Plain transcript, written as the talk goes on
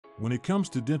When it comes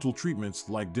to dental treatments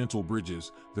like dental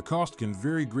bridges, the cost can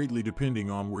vary greatly depending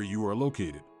on where you are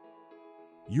located.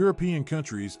 European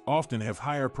countries often have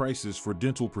higher prices for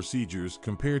dental procedures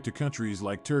compared to countries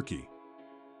like Turkey.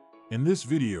 In this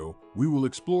video, we will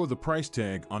explore the price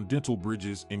tag on dental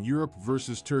bridges in Europe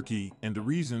versus Turkey and the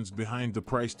reasons behind the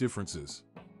price differences.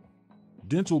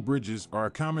 Dental bridges are a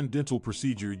common dental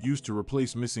procedure used to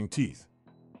replace missing teeth.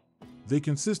 They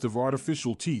consist of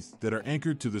artificial teeth that are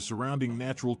anchored to the surrounding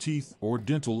natural teeth or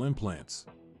dental implants.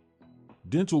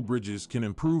 Dental bridges can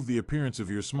improve the appearance of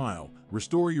your smile,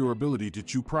 restore your ability to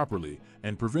chew properly,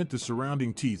 and prevent the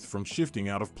surrounding teeth from shifting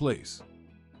out of place.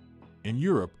 In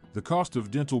Europe, the cost of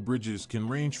dental bridges can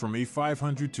range from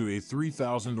 $500 to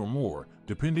 $3,000 or more,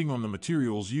 depending on the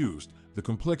materials used, the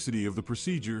complexity of the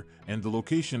procedure, and the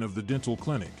location of the dental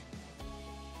clinic.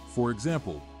 For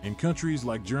example, in countries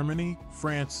like Germany,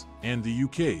 France, and the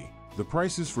UK, the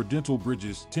prices for dental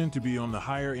bridges tend to be on the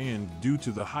higher end due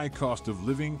to the high cost of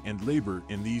living and labor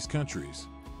in these countries.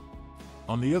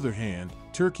 On the other hand,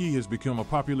 Turkey has become a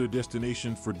popular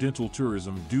destination for dental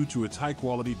tourism due to its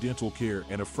high-quality dental care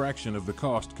at a fraction of the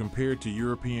cost compared to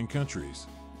European countries.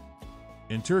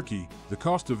 In Turkey, the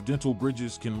cost of dental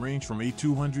bridges can range from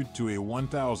 $200 to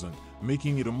 $1,000,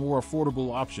 making it a more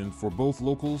affordable option for both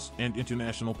locals and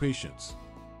international patients.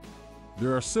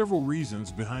 There are several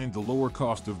reasons behind the lower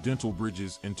cost of dental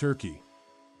bridges in Turkey.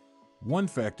 One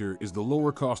factor is the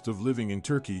lower cost of living in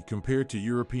Turkey compared to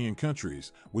European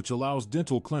countries, which allows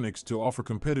dental clinics to offer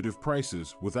competitive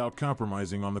prices without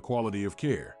compromising on the quality of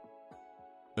care.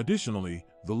 Additionally,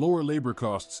 the lower labor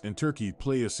costs in Turkey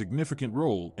play a significant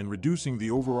role in reducing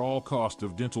the overall cost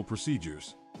of dental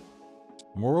procedures.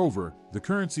 Moreover, the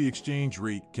currency exchange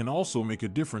rate can also make a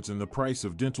difference in the price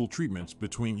of dental treatments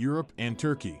between Europe and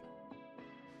Turkey.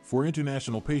 For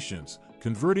international patients,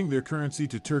 converting their currency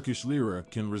to Turkish lira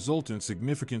can result in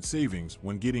significant savings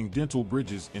when getting dental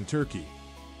bridges in Turkey.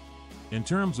 In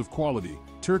terms of quality,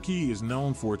 Turkey is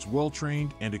known for its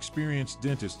well-trained and experienced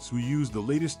dentists who use the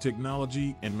latest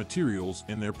technology and materials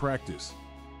in their practice.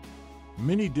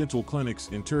 Many dental clinics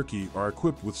in Turkey are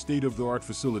equipped with state-of-the-art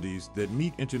facilities that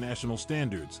meet international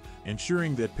standards,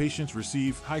 ensuring that patients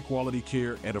receive high-quality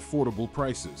care at affordable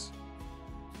prices.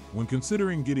 When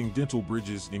considering getting dental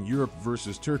bridges in Europe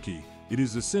versus Turkey, it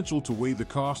is essential to weigh the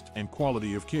cost and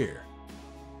quality of care.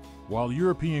 While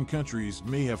European countries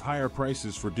may have higher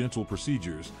prices for dental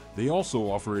procedures, they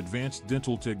also offer advanced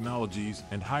dental technologies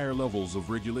and higher levels of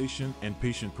regulation and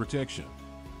patient protection.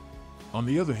 On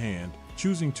the other hand,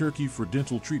 choosing Turkey for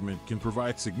dental treatment can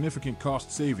provide significant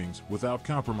cost savings without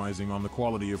compromising on the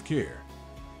quality of care.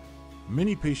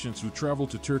 Many patients who travel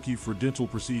to Turkey for dental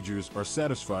procedures are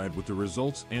satisfied with the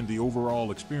results and the overall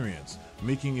experience,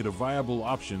 making it a viable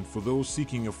option for those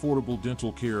seeking affordable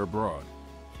dental care abroad.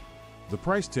 The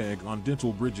price tag on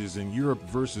dental bridges in Europe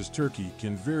versus Turkey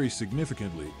can vary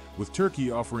significantly, with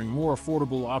Turkey offering more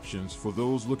affordable options for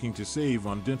those looking to save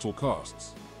on dental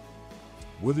costs.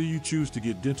 Whether you choose to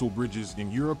get dental bridges in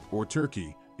Europe or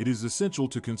Turkey, it is essential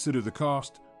to consider the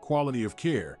cost, quality of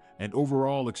care, and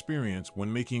overall experience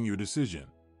when making your decision.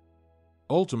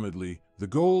 Ultimately, the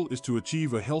goal is to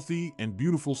achieve a healthy and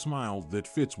beautiful smile that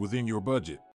fits within your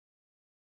budget.